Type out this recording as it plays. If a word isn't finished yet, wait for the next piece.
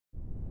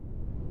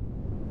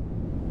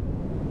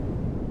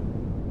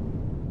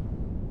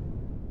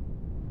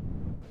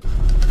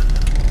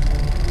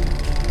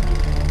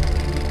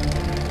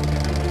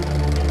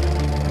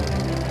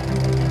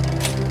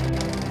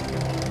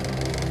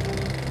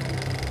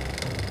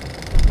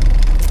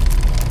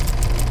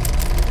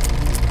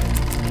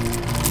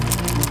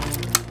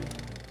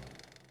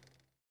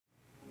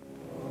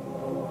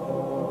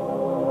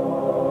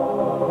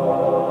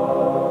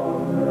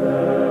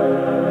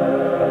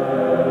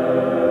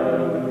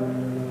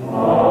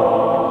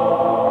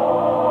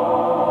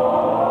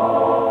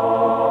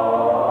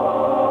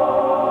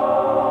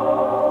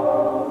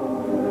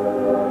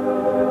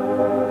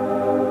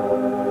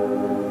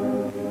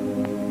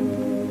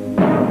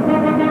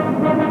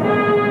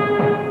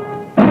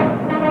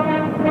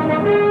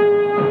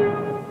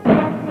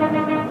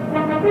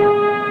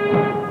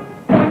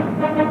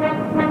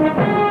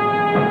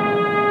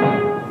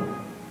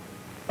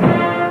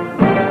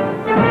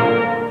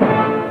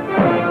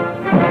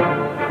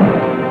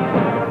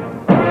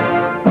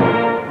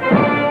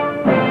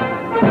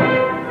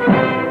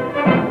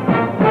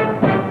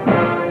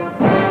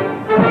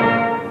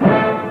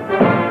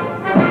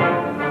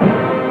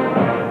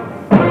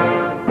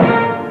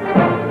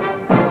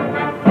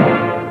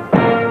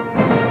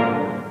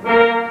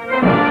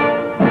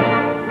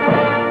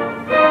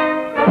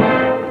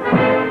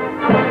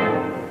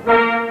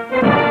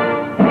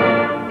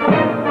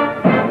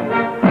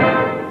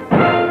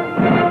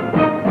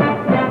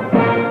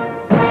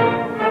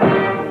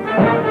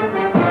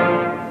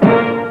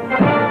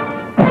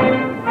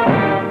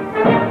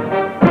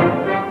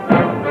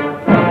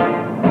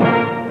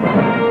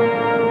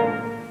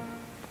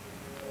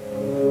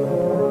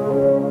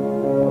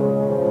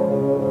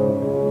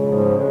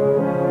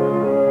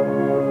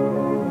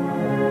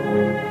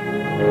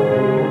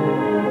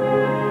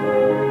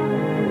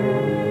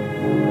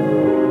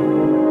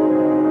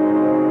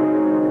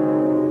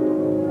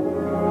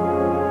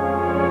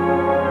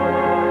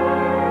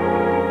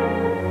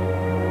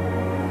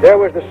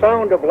was the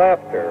sound of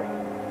laughter,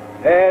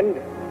 and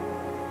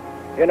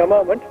in a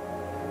moment,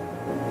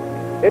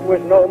 it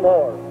was no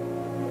more.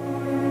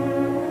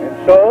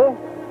 And so,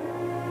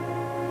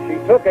 she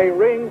took a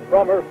ring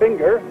from her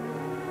finger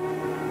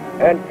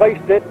and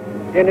placed it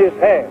in his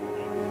hands.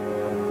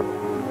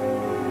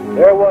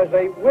 There was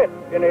a wit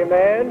in a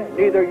man,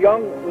 neither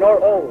young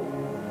nor old,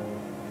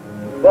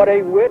 but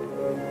a wit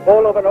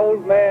full of an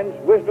old man's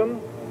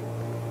wisdom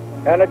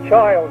and a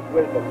child's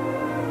wisdom.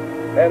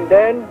 And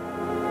then,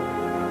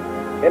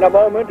 in a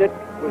moment, it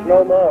was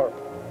no more.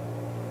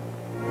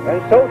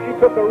 And so she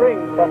took a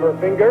ring from her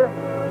finger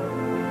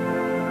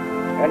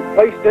and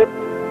placed it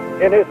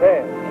in his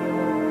hands.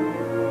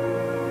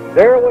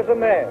 There was a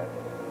man,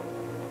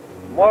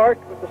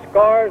 marked with the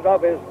scars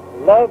of his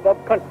love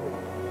of country,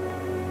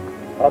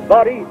 a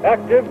body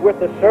active with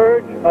the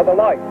surge of a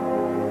life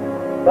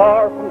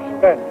far from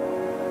spent.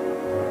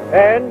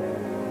 And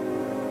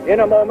in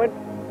a moment,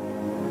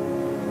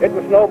 it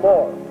was no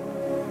more.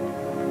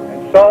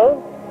 And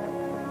so,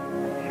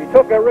 she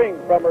took a ring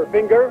from her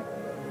finger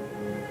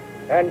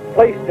and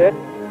placed it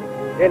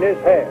in his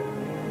hand.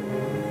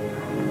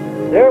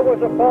 There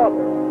was a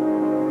father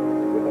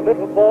with a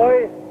little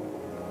boy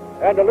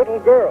and a little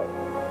girl,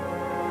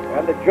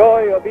 and the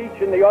joy of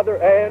each in the other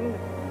hand.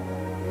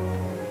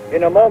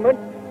 In a moment,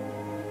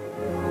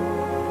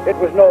 it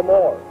was no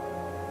more.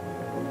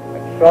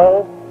 And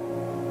so,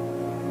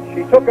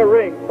 she took a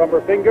ring from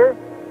her finger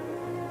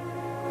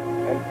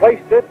and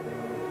placed it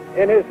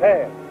in his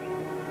hands.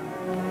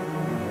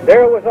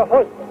 There was a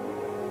husband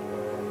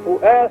who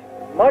asked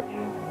much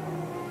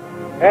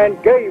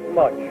and gave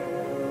much,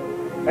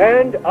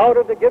 and out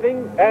of the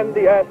giving and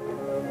the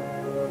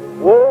asking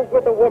wove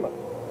with a woman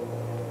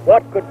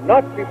what could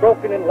not be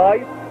broken in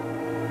life,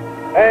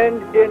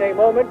 and in a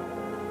moment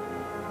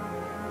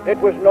it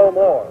was no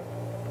more.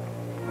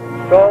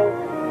 So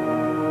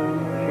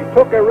she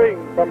took a ring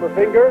from her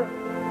finger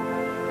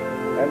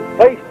and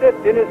placed it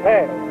in his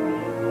hands,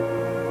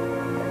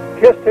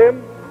 kissed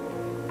him,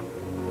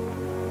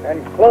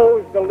 and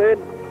closed the lid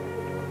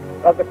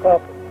of the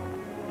coffin.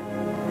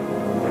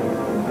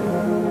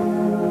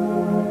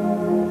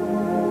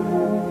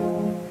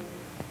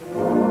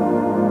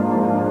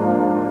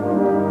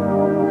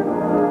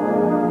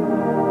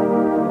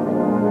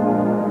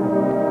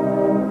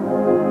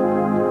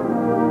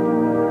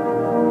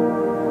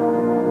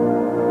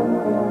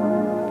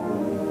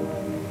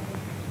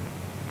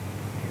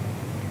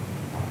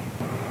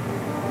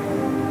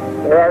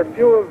 There are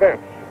few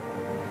events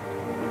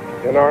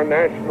in our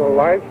national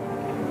life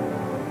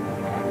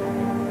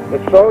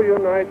that so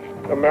unite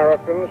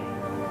Americans,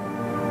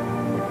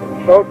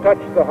 so touch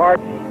the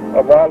hearts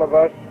of all of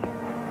us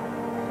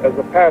as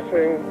the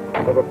passing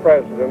of a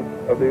President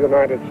of the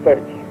United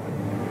States.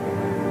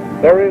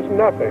 There is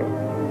nothing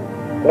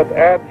that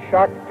adds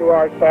shock to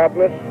our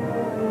sadness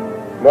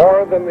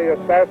more than the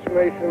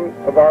assassination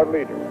of our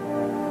leader,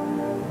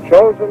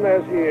 chosen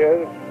as he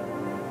is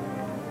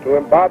to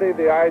embody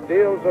the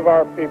ideals of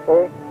our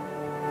people,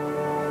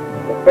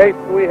 the faith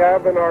we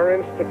have in our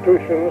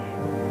institutions,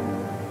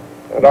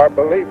 and our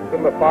belief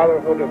in the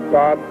fatherhood of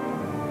God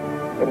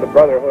and the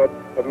brotherhood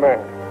of man.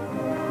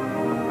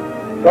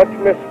 Such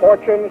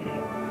misfortunes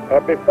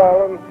have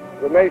befallen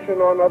the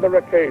nation on other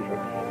occasions,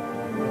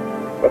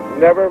 but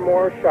never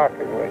more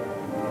shockingly.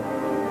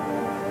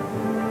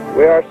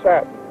 We are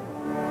saddened.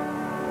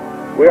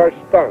 We are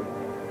stunned.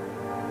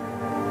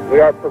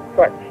 We are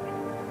perplexed.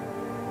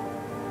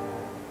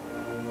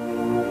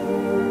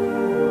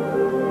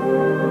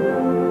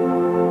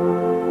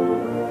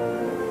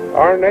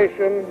 Our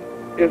nation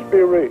is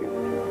bereaved.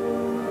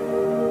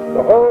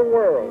 The whole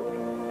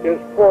world is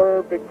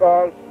poorer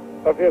because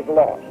of his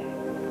loss.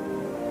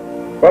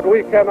 But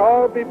we can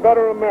all be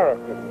better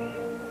Americans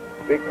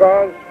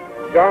because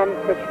John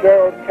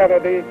Fitzgerald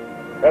Kennedy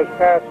has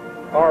passed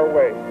our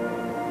way.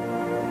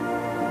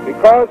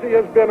 Because he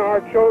has been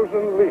our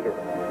chosen leader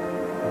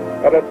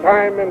at a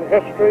time in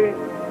history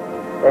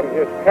when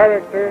his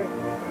character,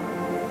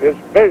 his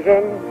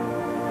vision,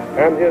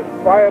 and his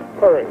quiet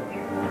courage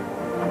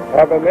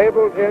have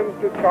enabled him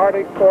to chart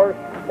a course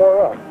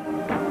for us,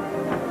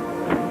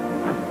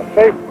 a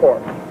safe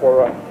course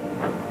for us,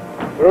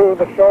 through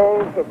the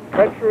shoals of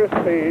treacherous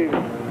seas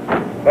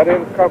that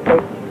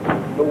encompass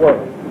the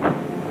world.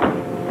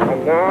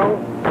 And now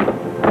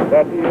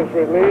that he is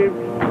relieved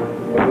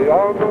of the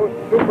almost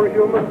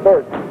superhuman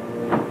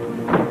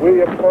burden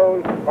we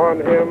imposed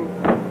on him,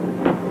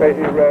 may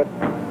he rest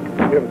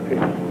in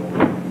peace.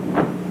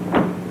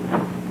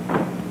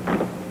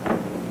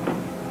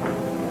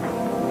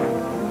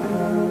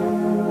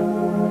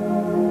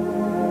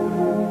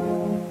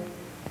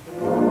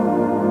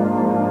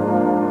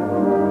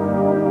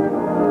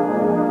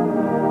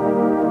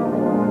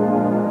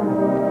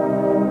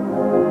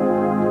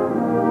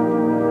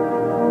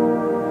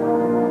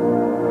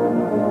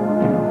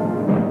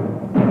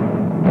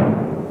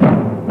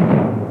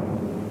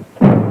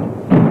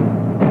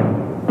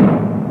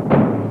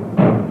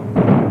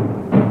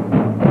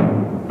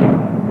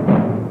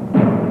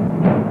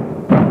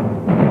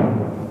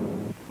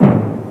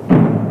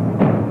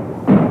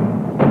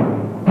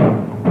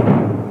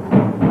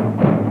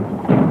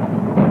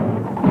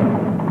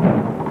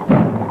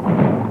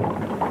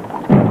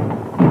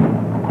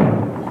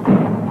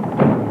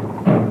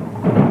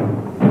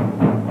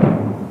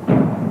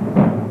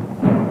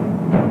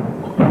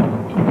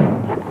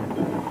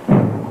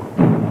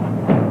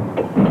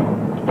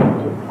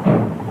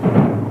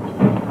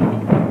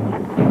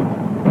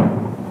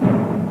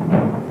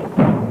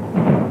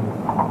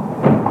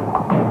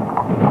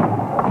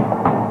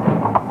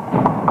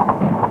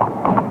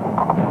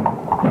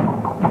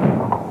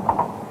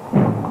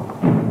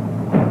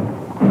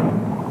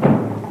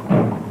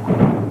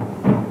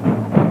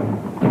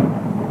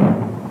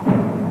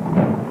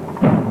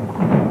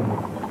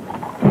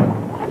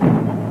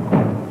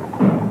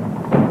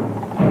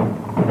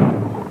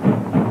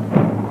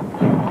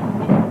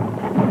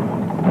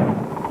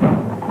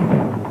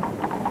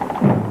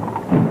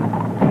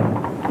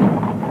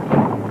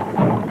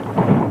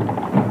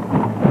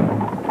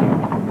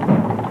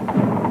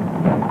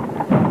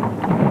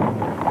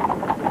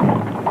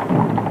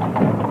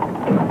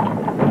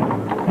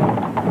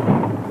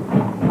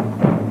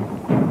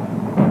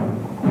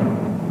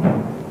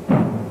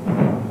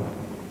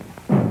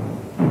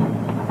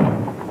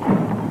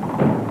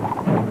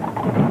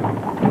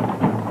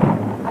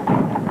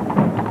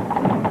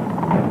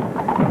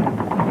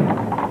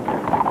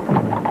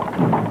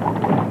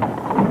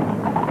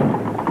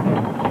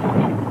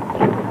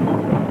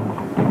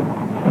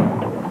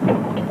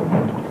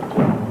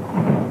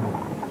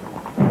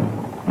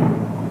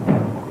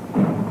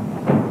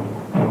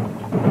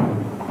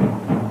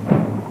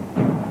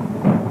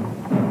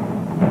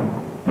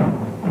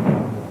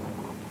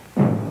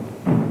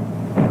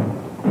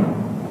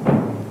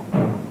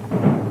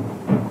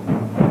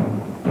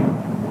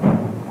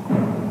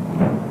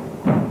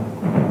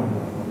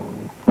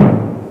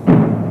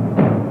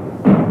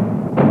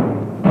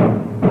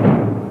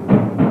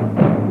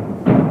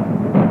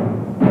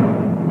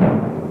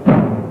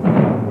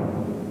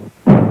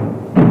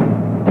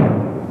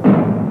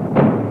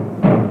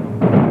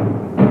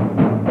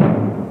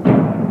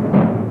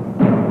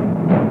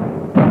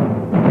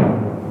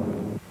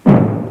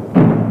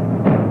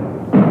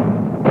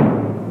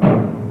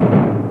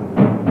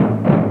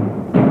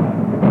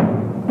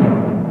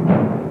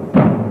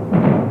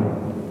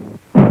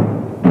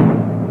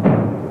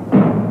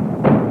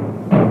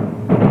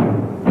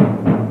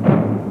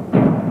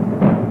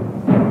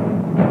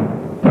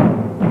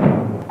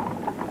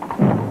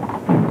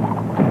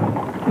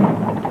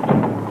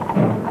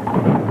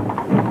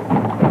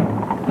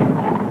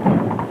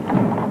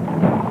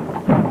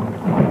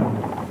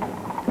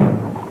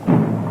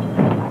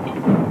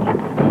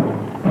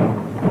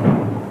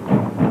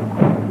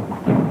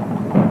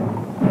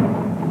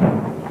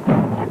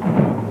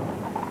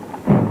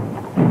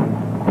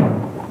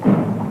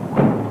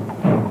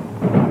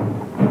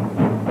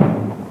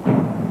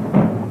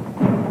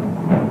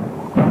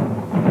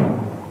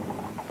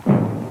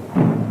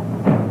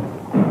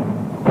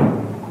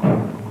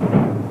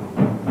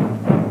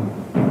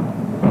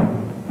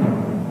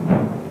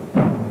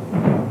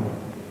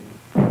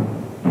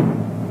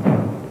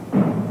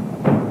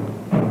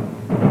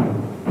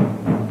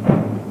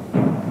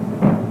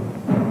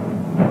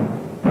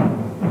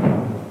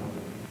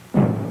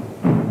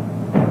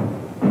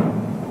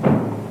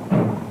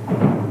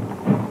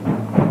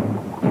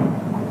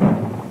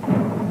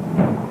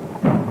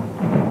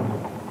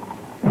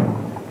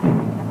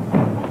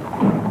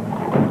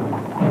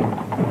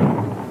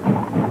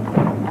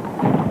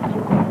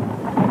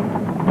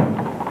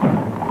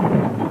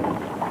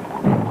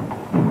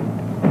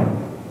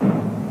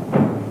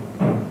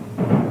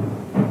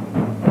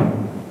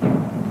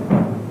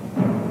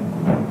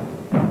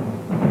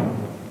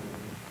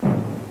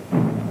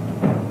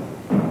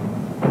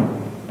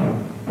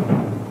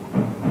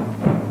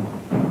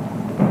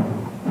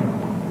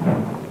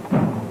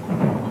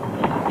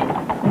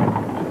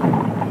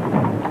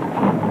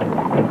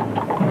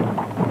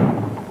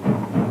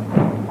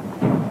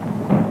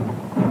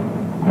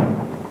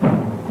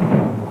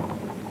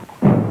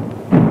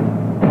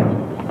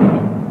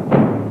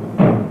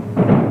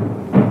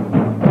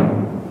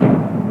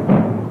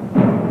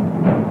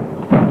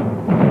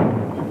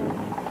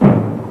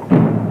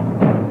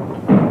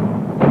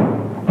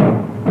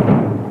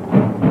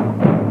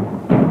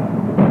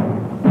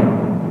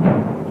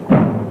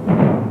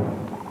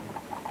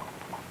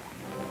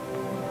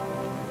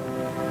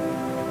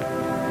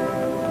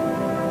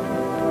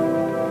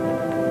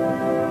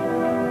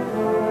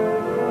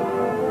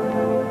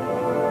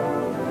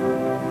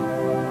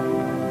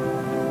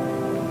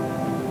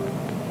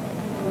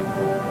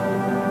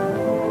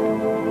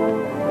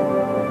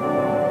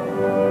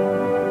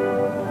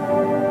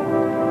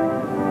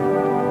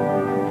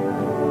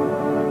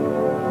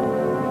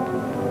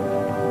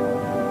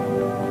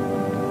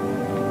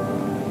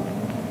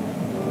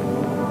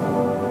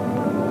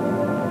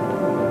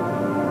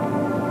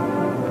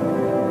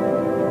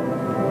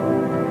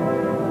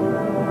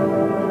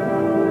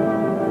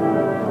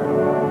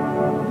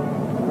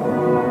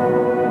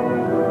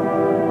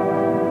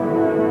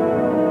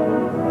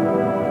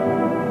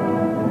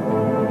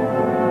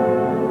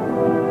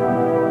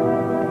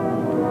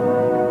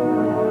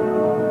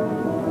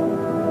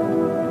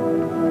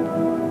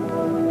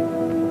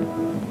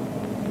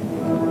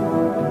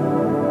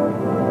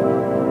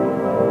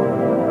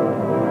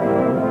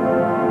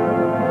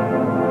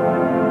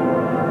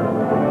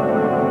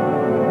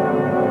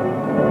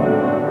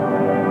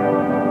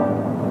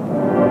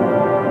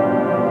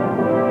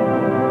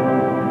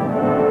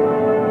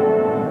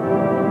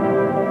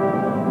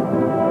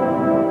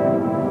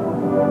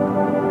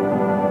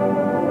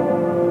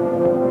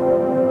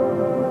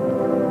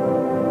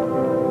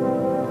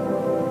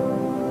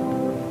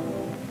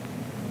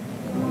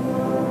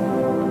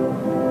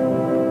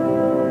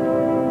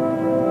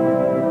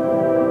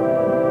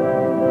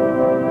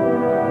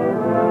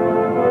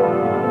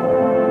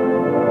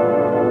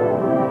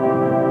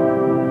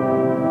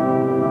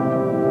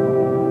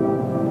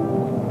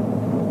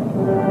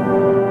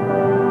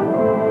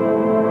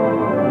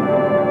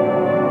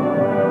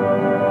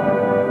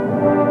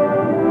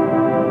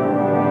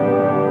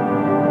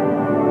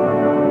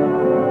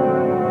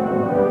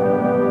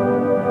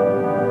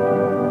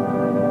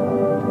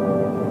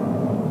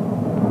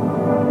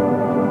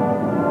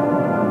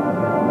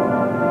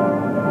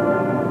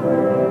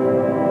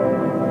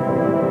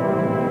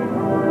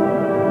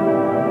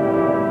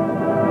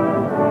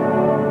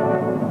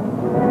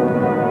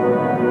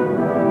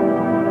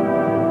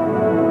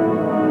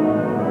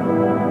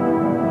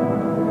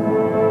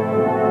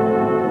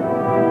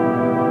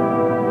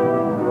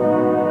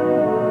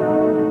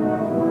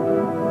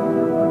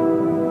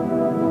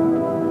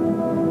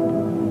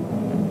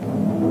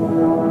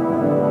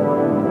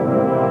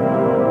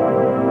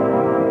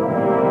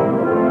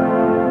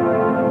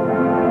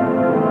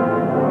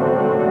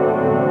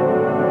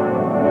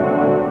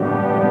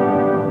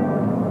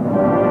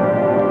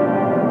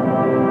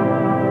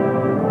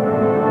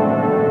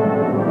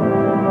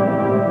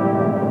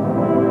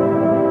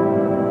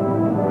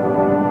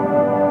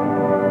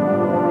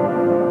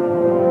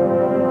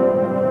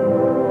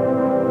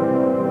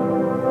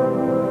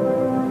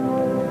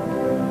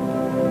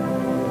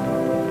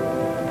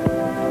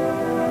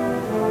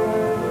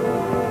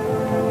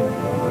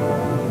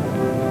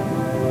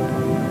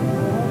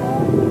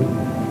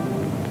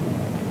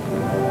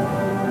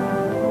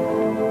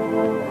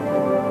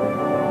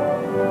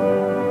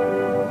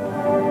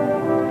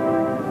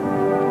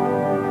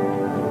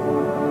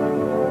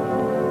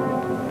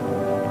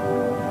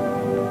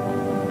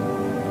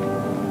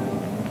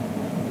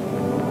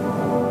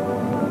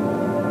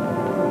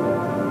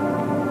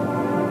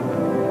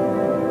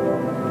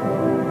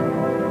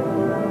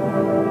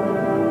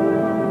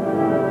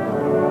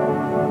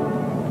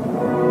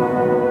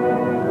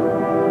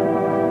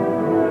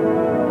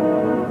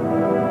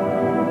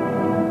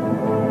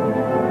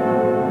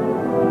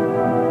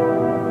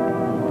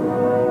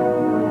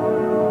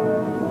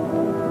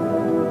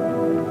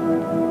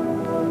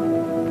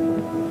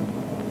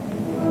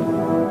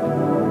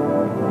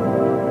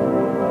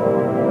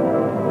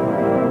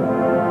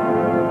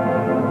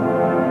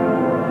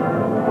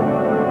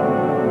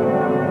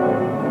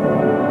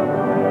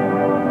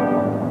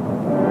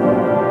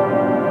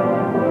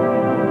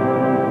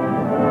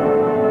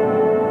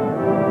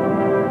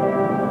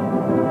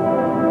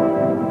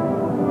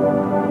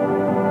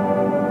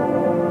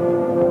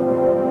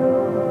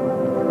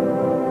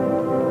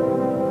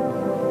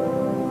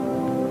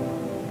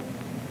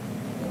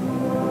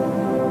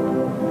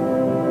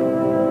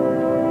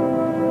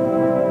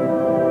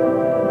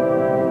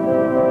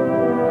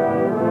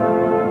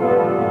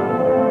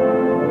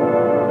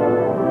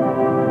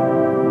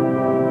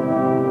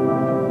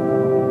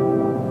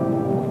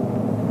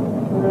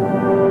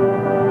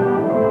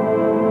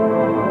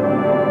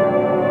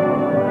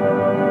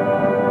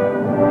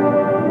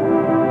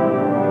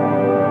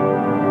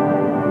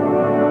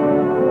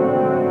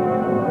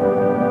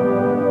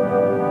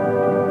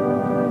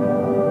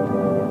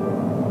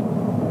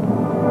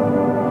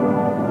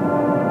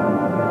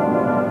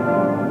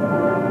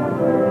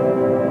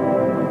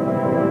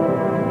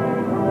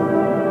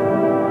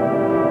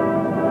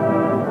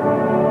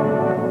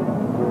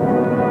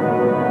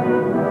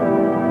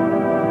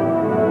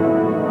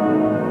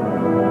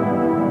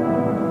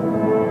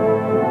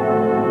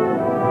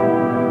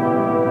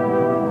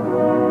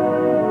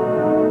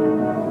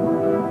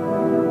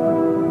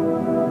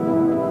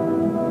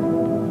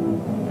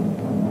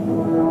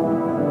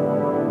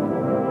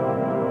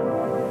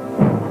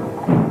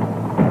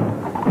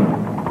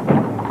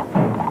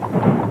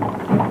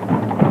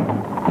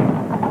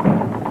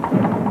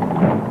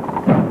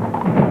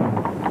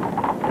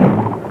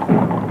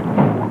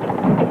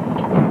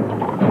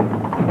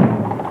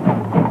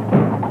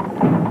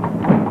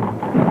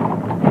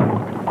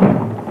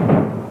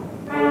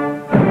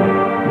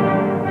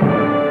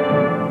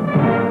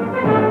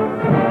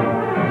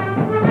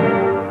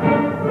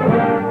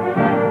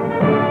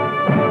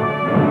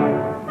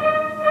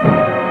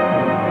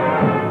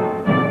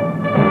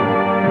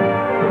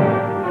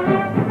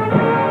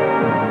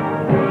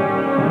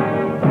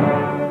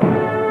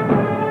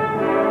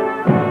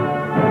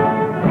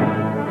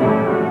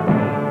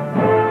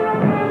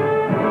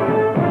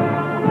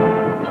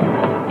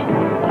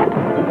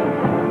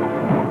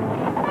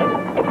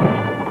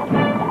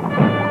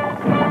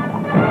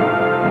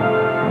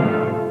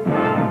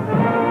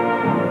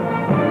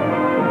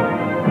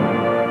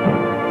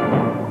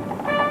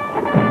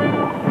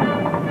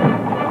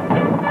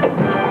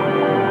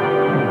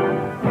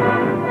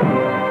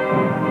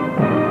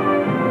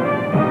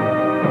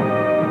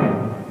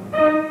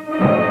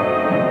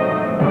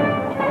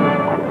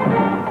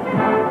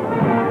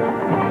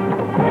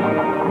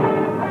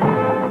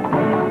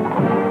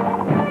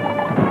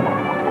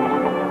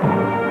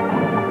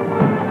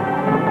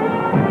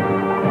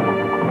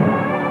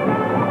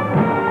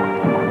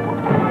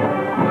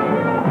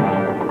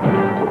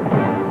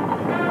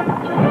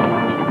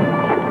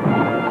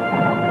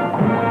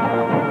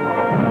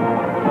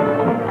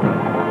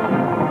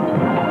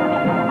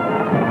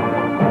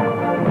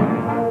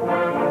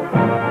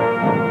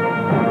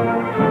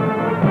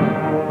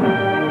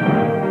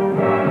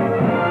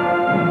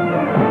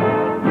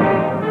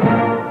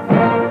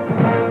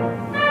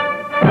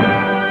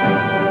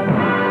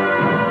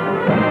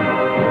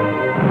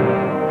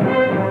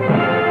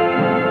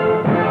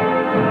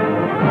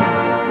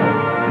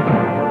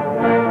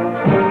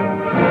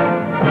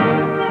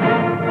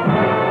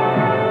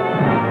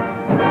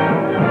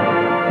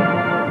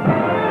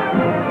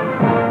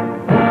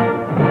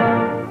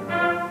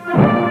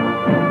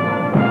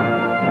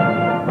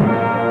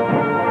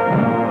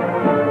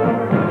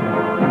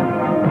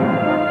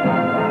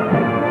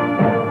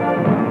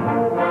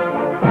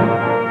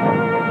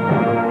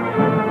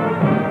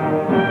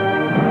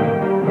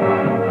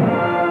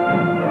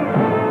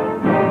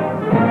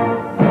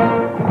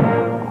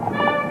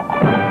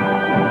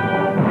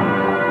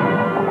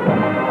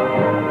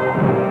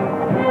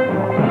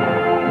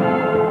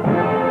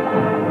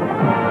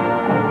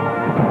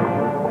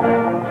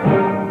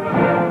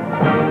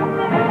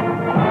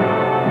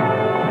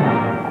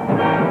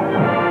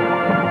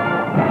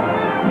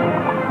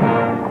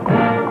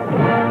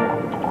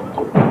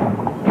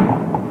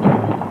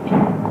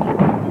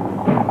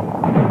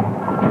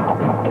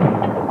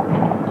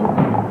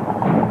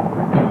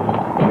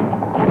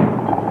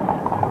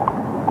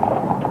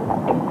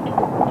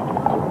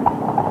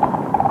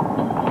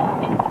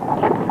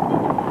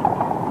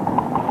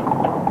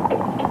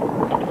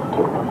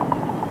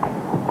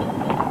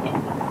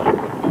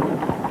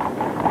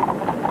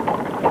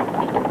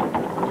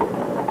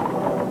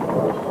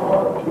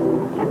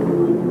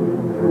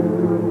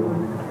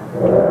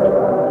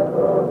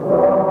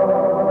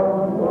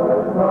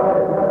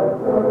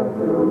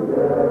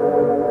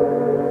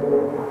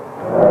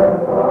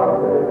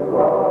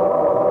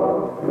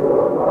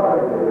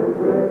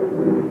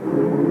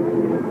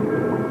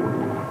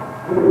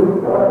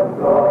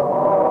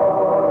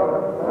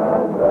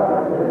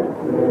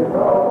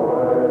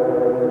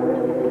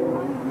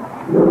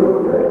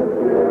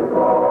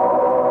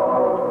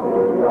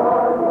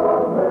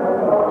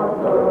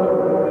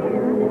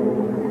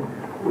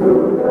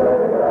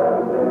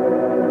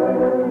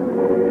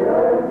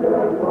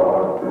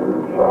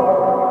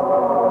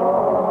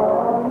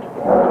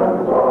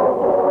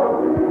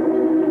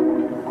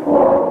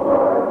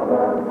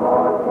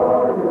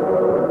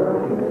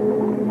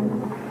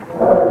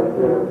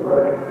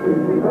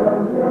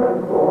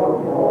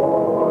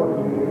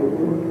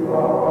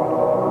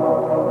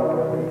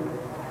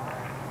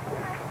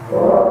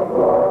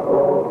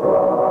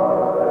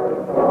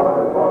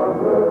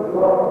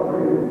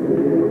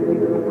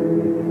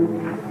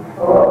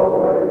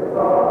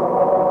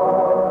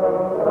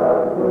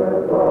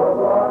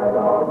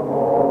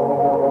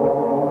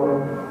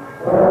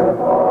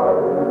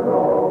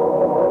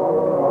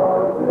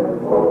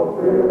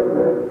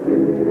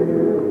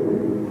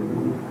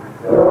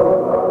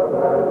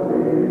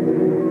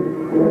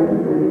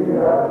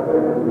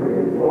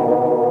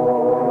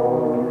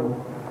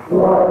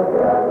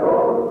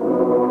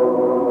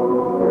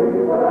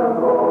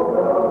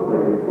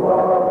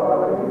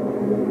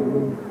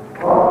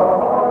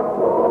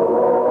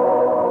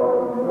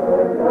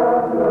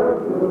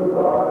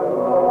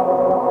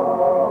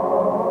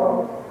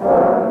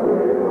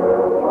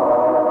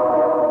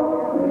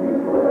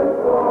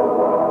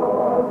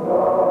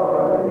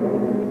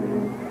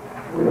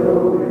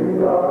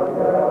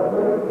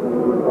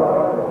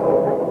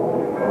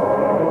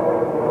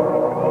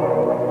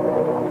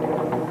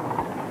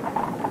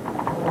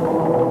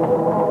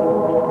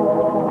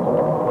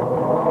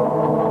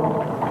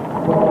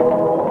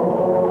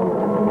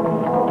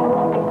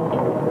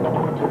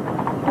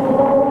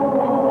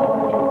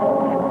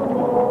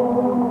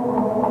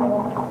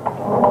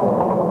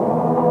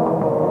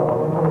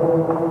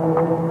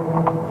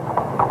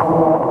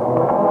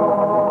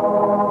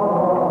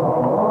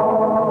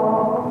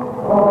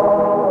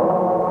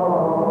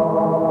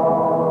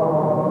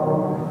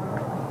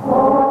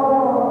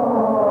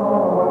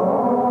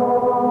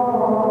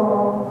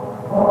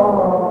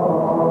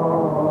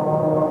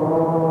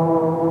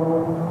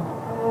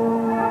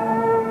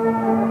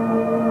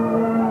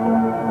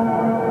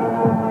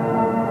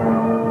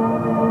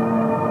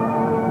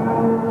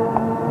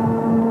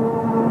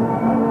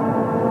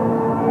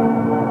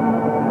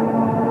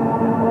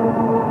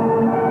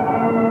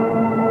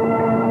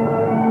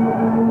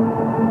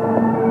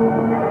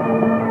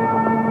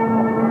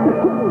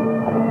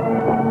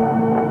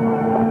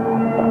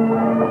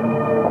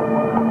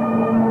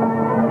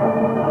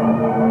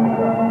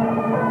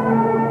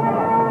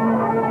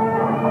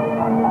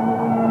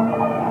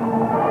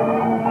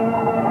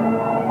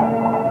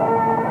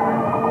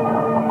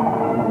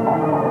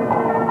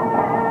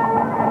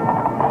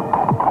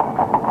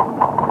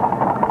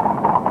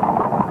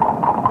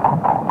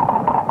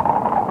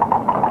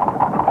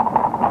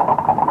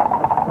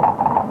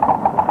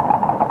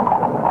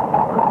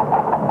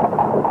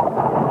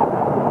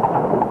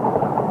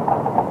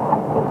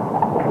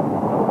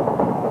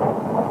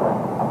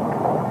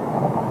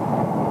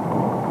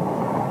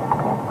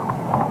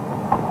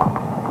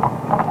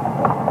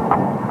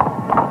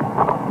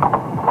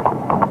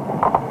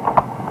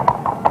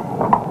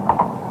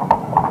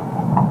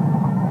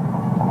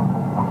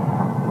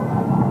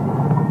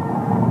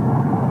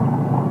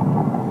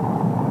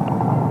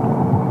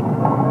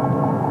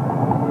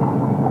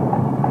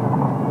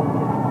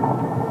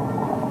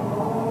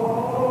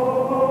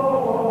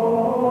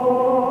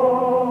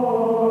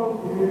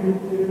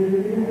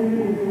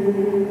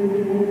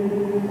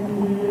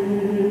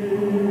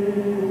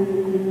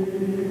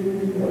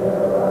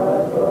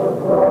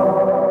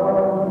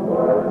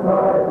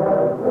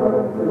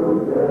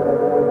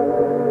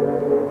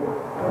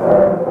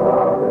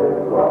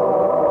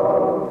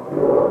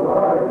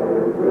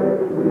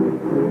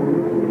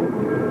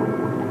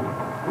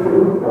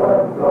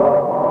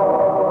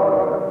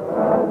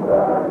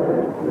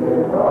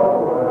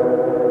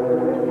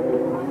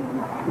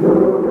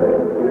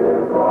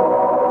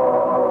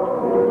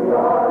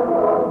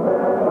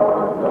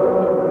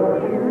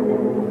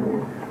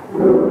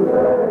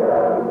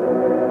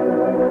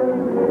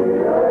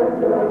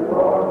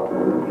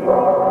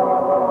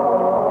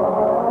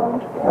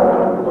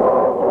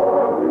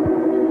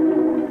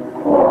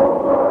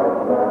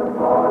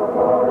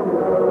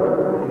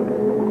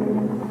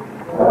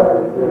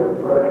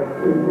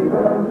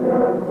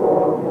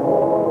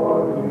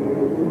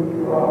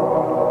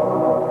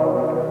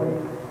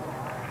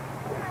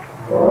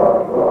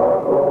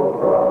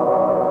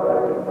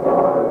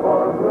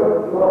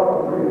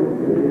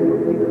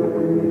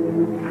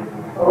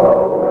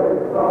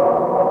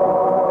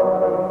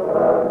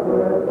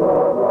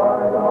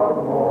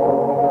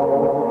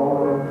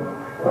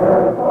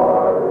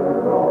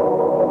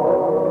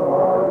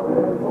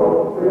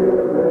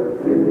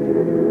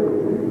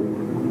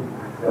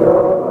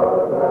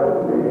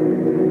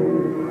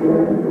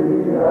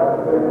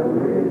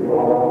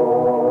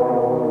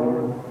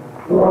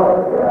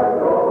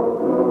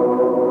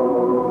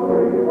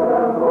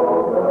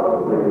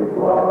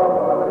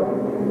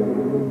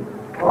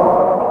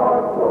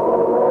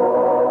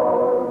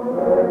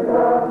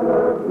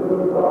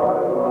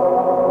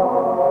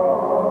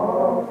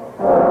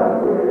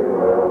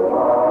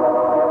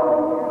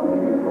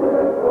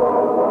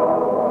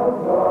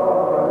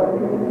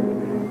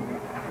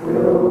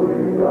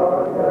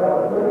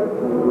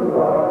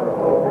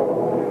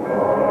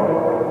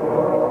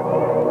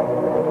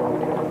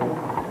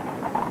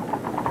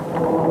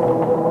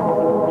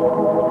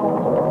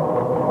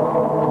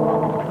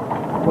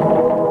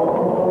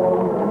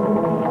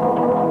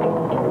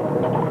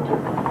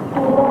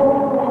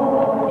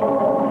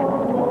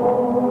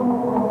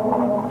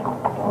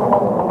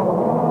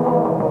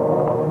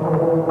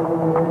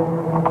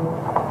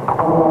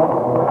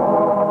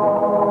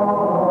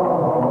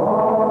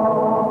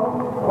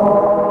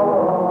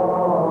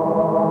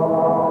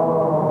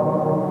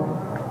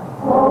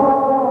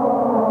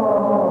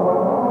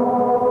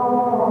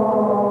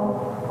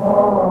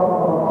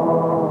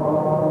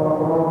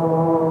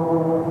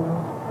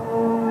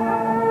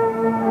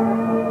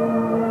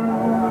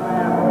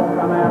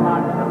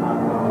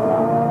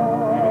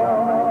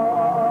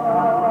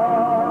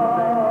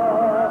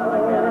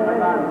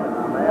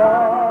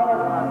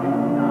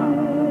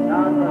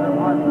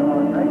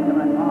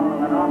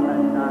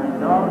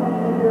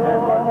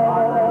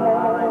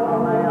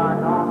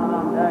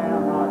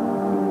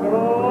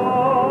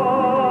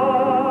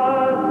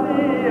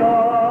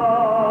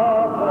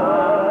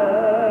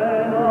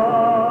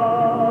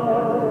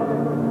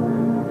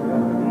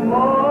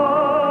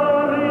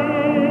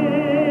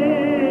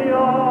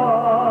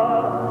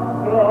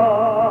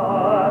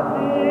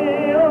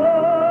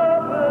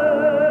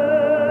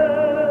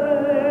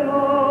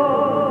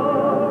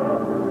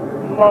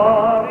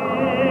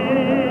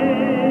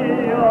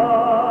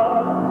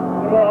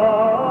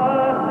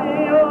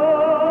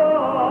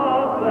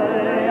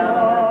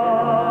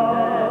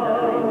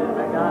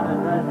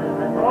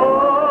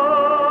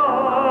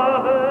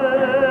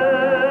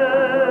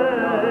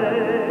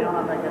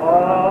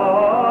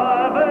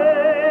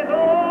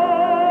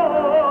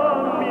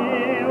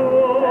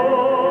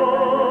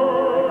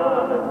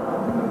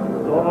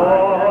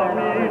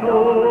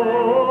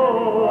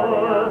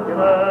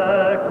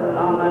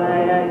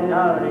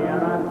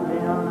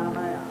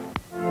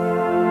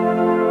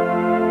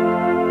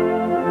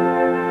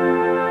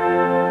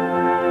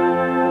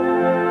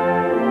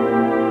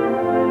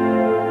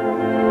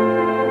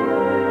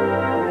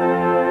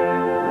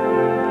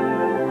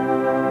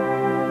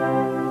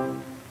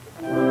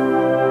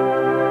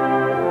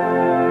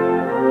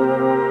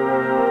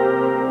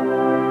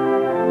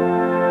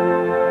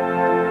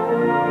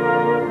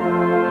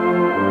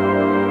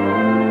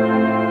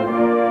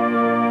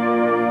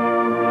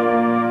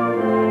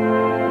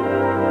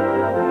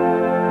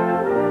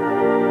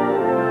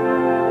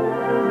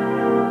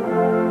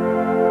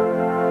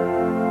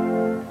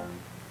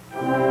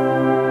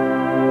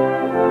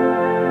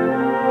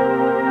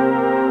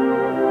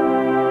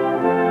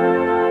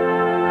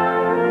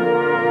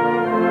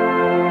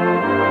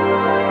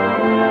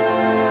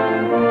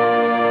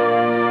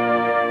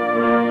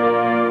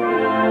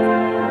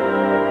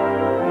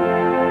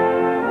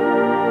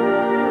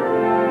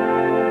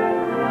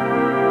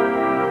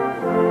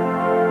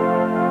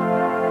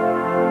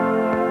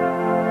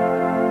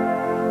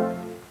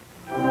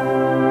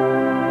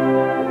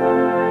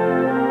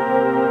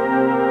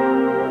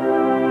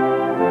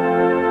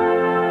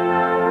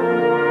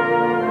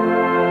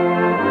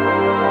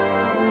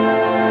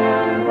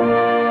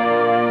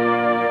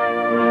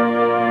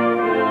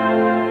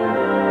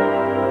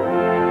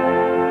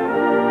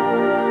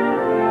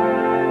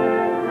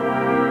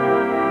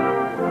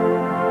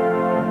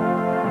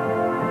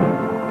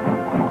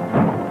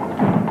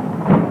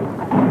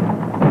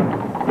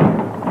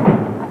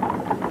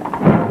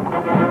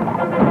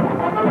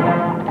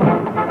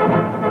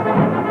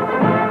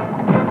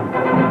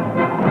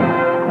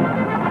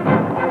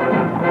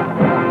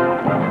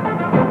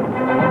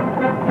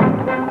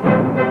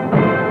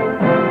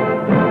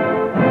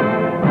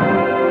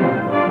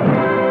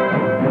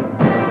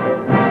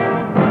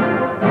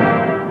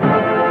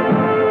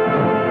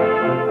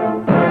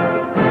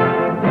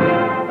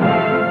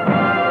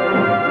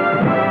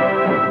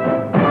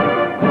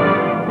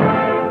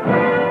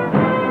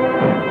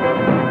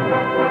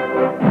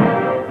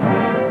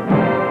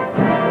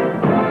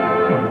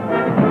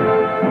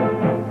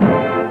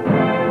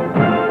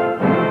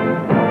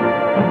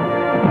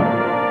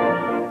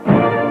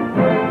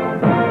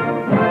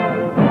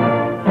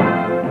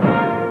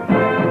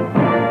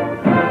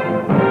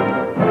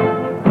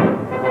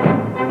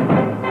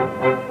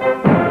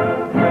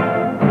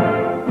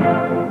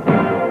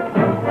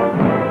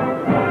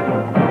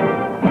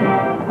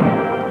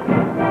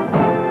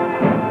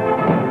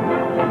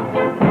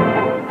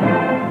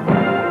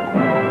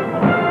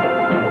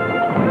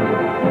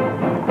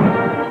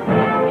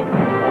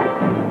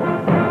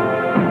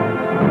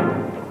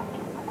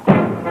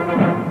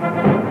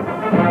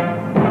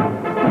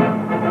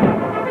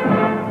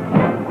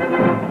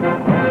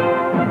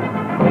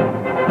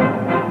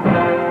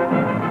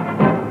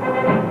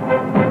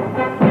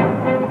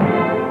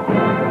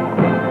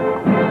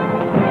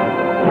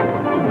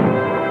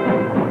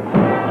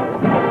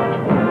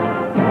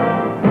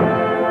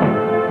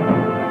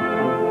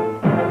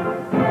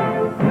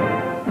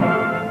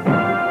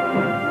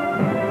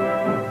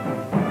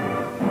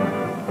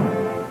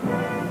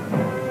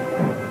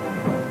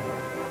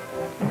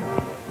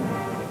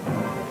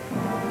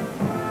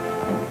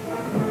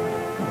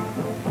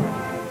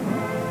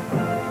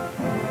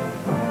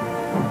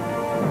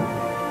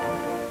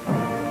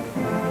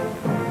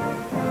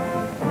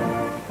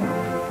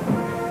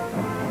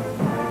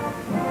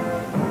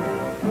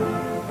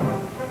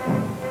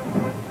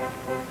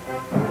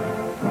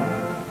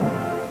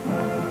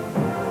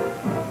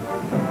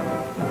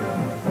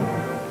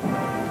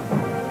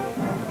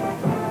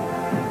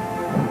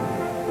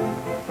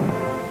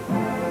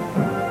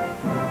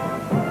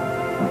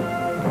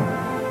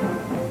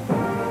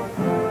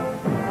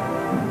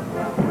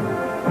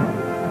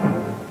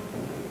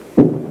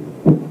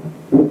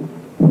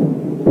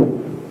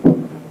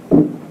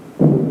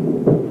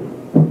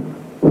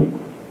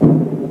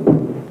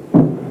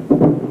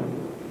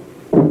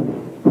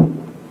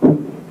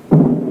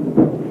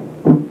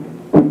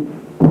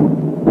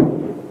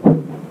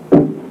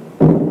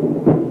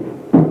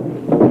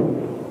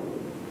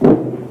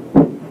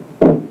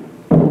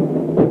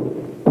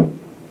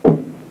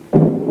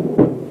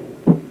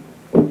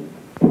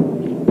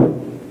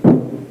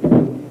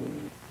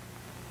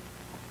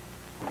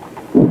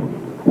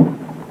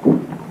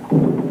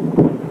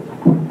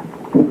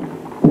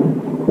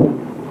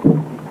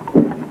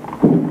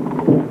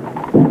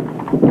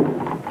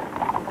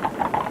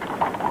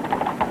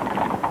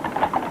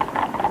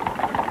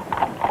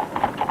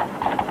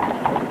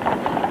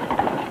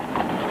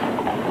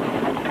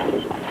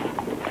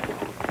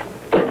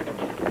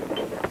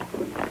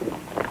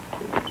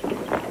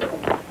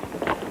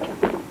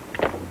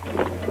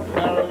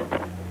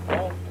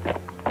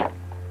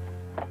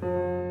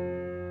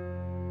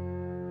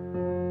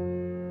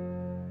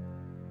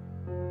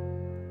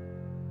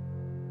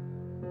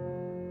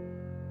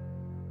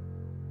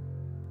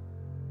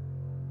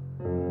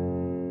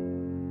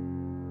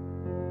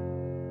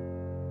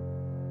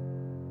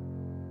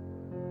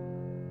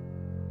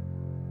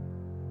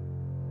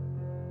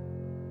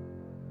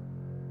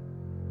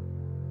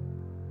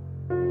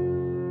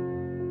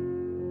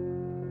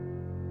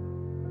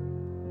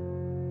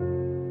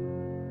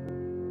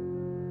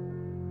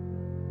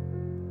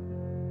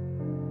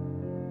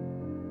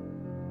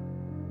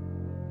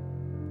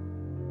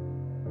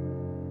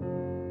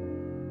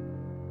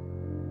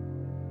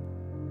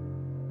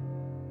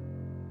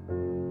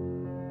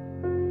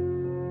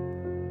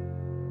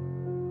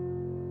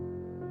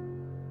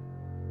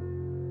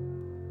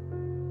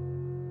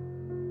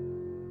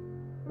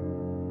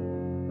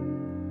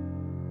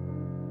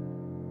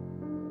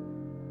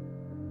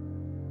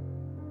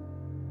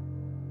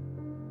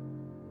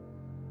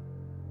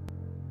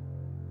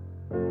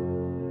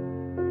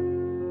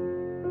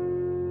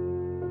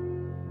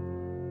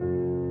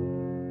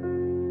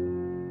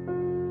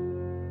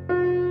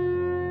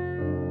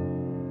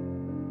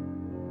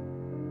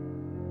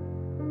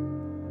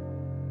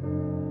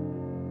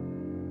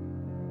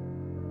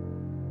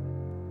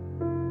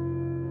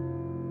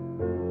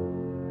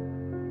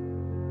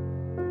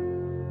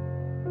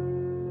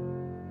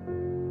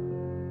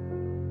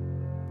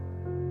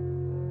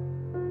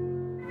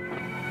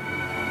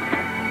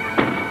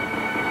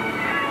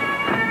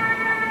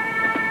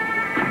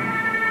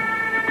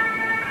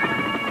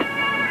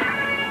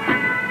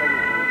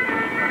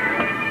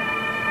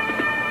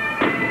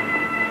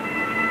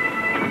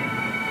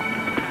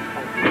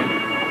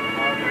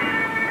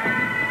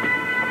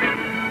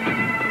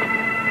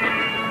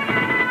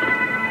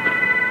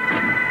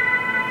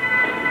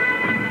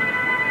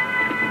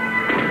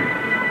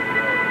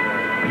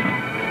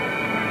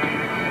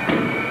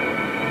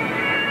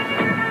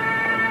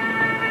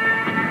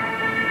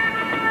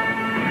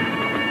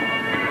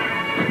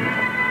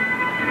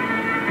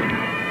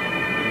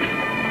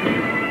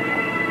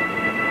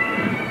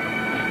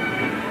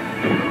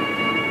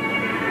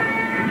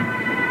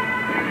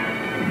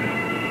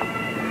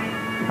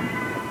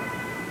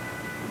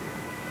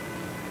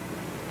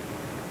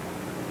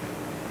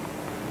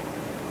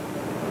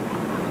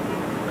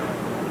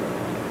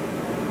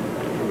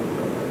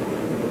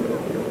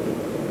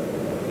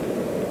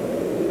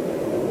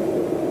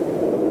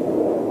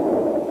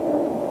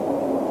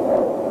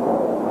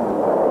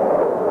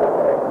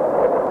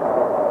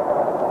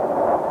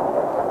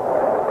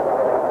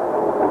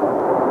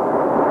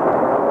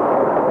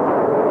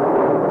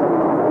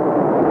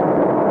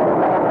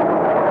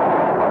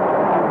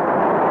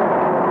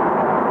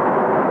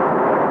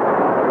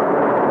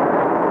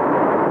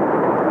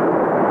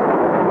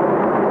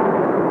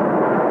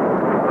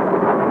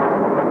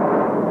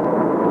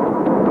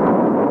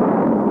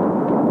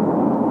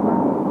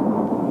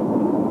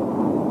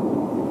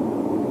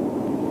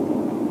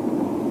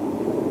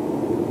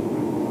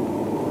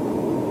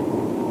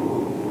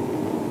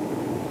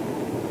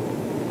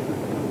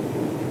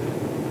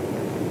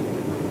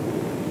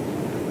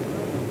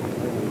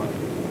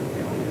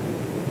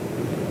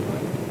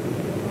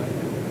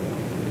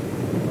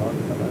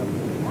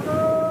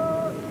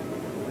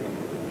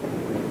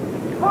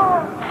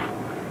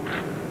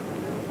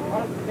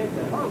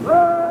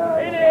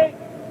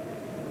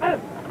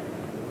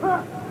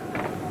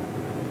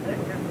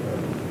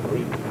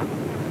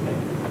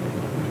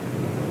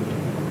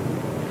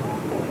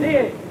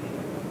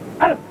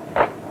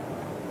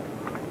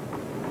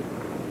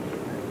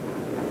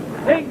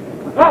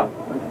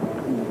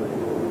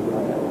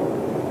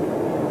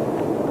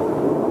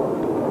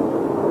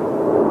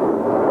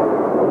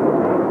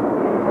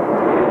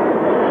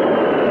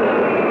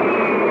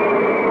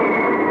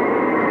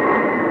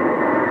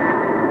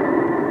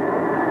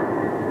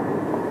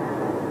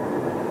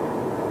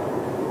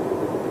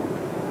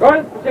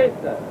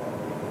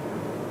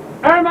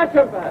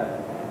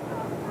 Armature.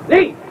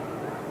 Lead.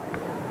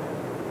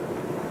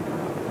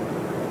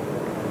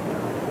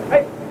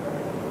 Hey.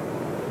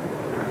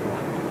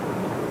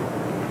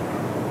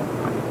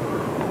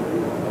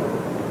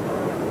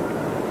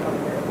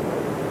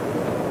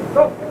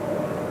 Go.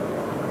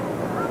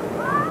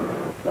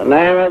 In the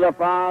name of the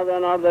Father,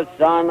 and of the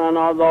Son, and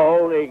of the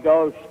Holy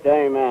Ghost,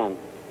 amen.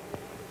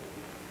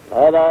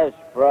 Let us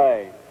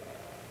pray.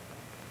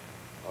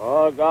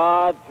 O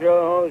God,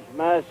 through whose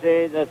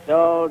mercy the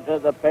souls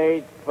of the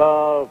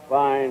faithful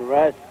find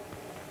rest,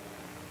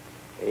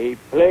 be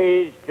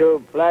pleased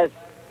to bless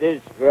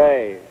this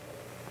grave.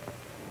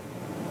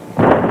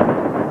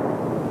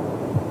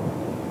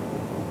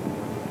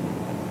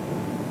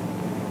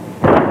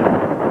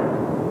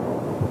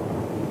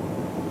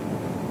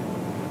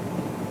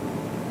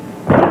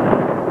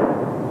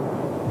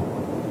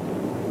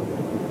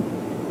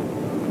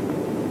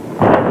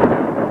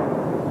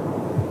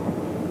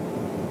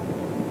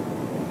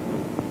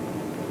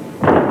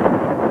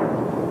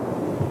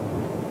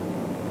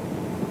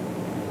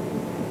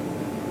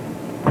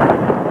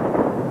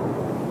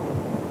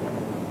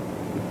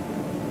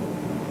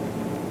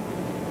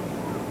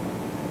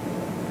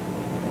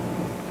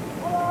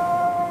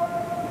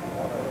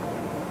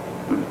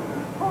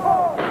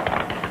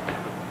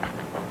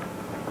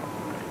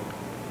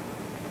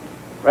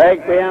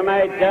 Requiem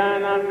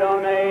aeternam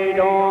done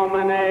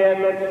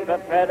Domine lux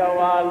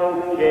perpetua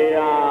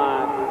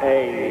luceat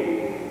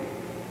ei.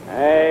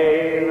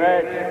 Hey,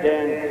 rest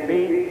in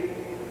peace.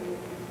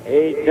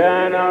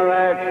 Eternal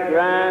rest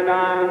grant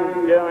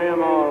unto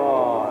him, O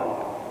Lord.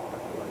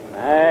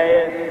 May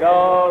his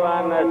soul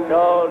and the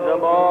souls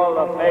of all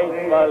the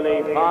faithful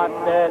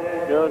departed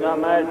to the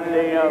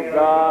mercy of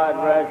God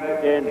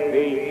rest in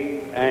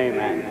peace.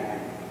 Amen.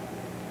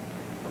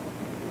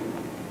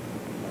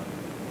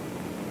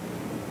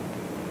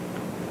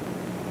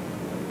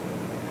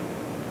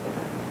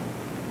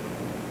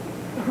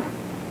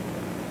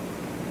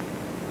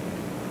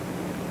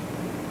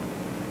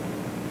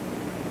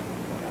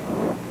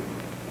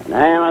 In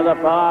the name of the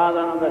Father,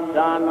 and of the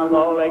Son, and of the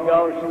Holy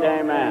Ghost,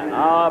 amen.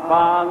 Our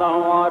Father,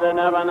 who art in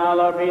heaven,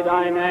 hallowed be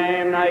thy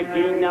name. Thy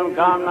kingdom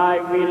come, thy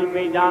will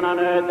be done on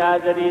earth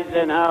as it is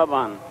in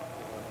heaven.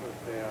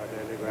 This day our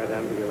daily bread,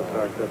 and forgive us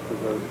our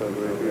trespasses, as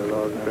we forgive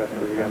those who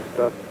trespass against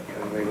us,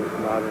 and lead us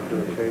not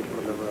into temptation,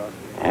 but deliver us.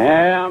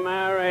 Hail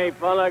Mary,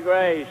 full of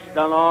grace,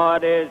 the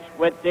Lord is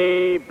with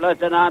thee.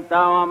 Blessed art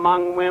thou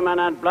among women,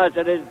 and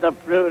blessed is the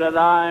fruit of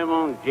thy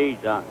womb,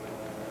 Jesus.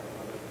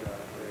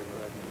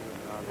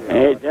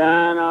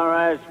 Eternal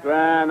rest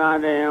grant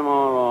unto him,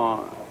 O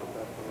Lord.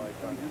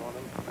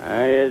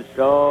 May his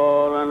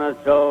soul and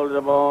the souls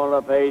of all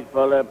the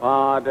faithful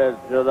departed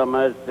to the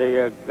mercy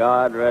of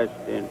God rest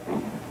in peace.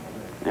 In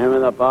the name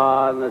of the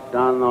Father, and the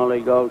Son, and the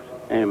Holy Ghost.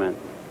 Amen.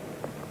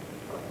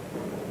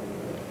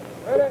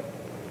 Ready?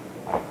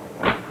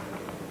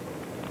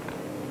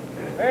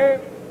 Aim.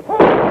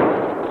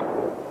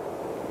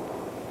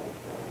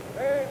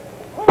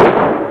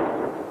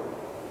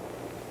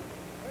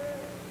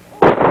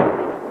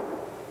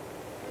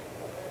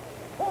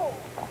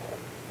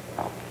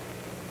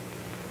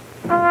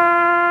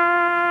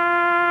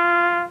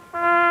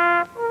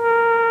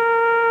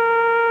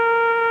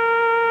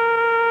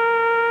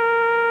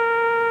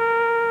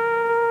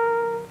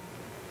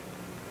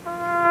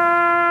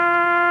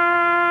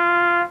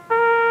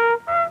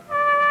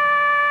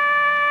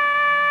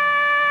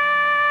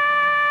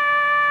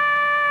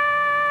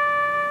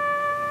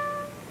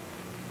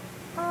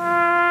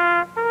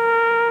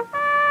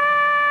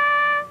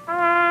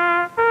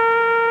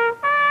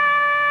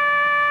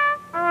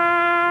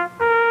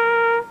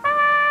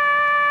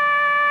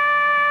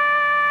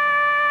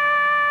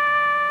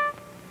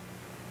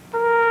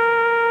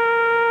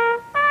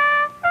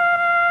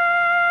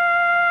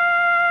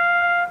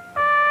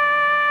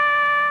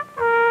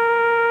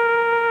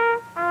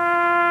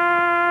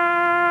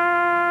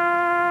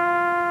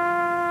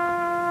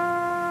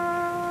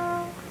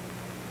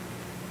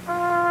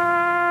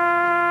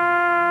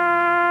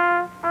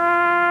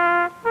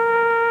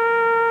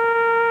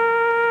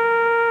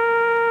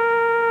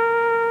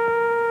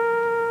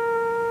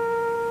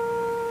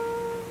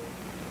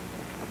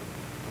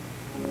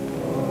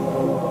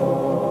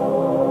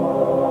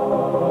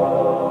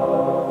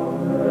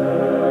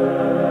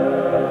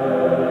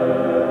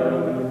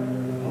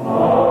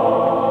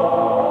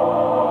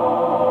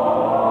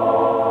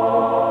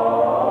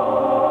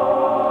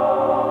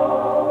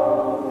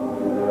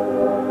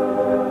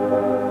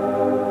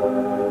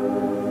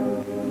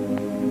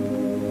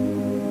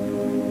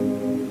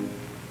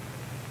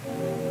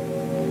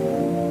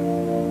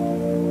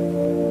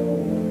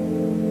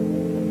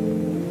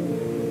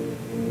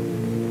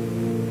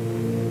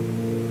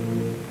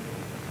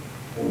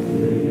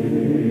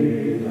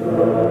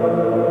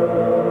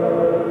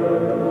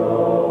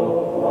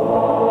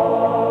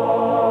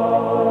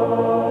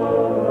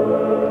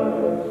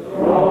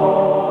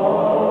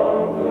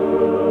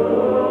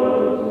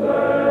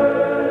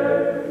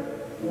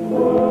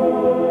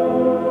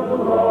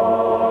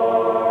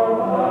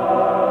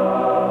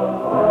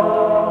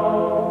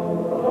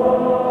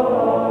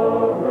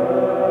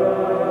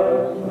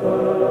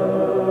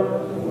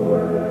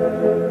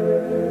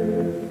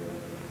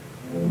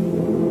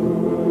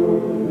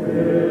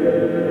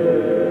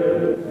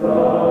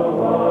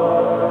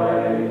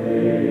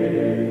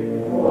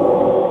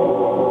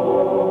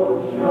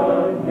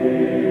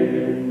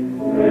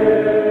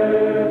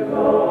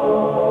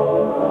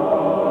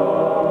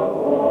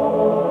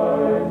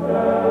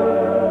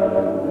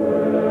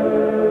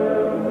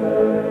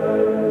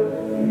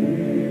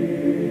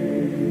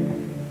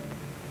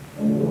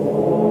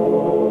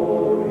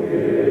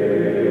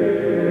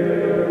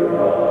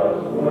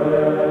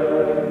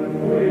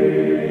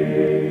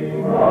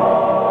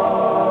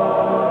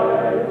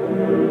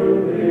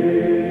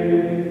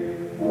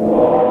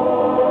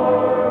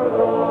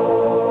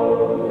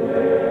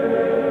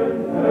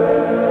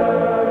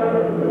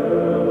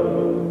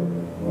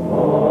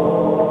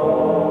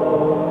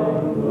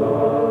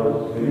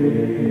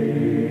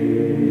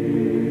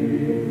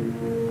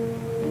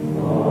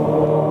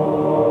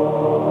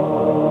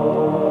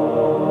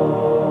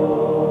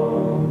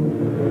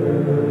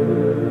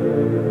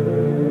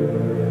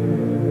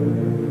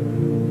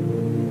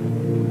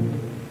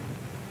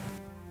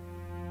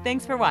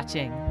 Thanks for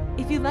watching.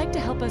 If you'd like to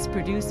help us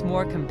produce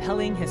more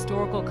compelling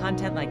historical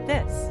content like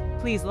this,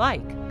 please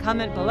like,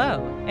 comment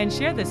below, and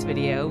share this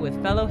video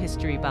with fellow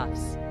history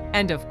buffs.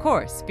 And of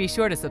course, be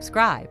sure to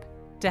subscribe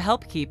to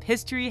help keep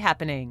history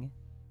happening.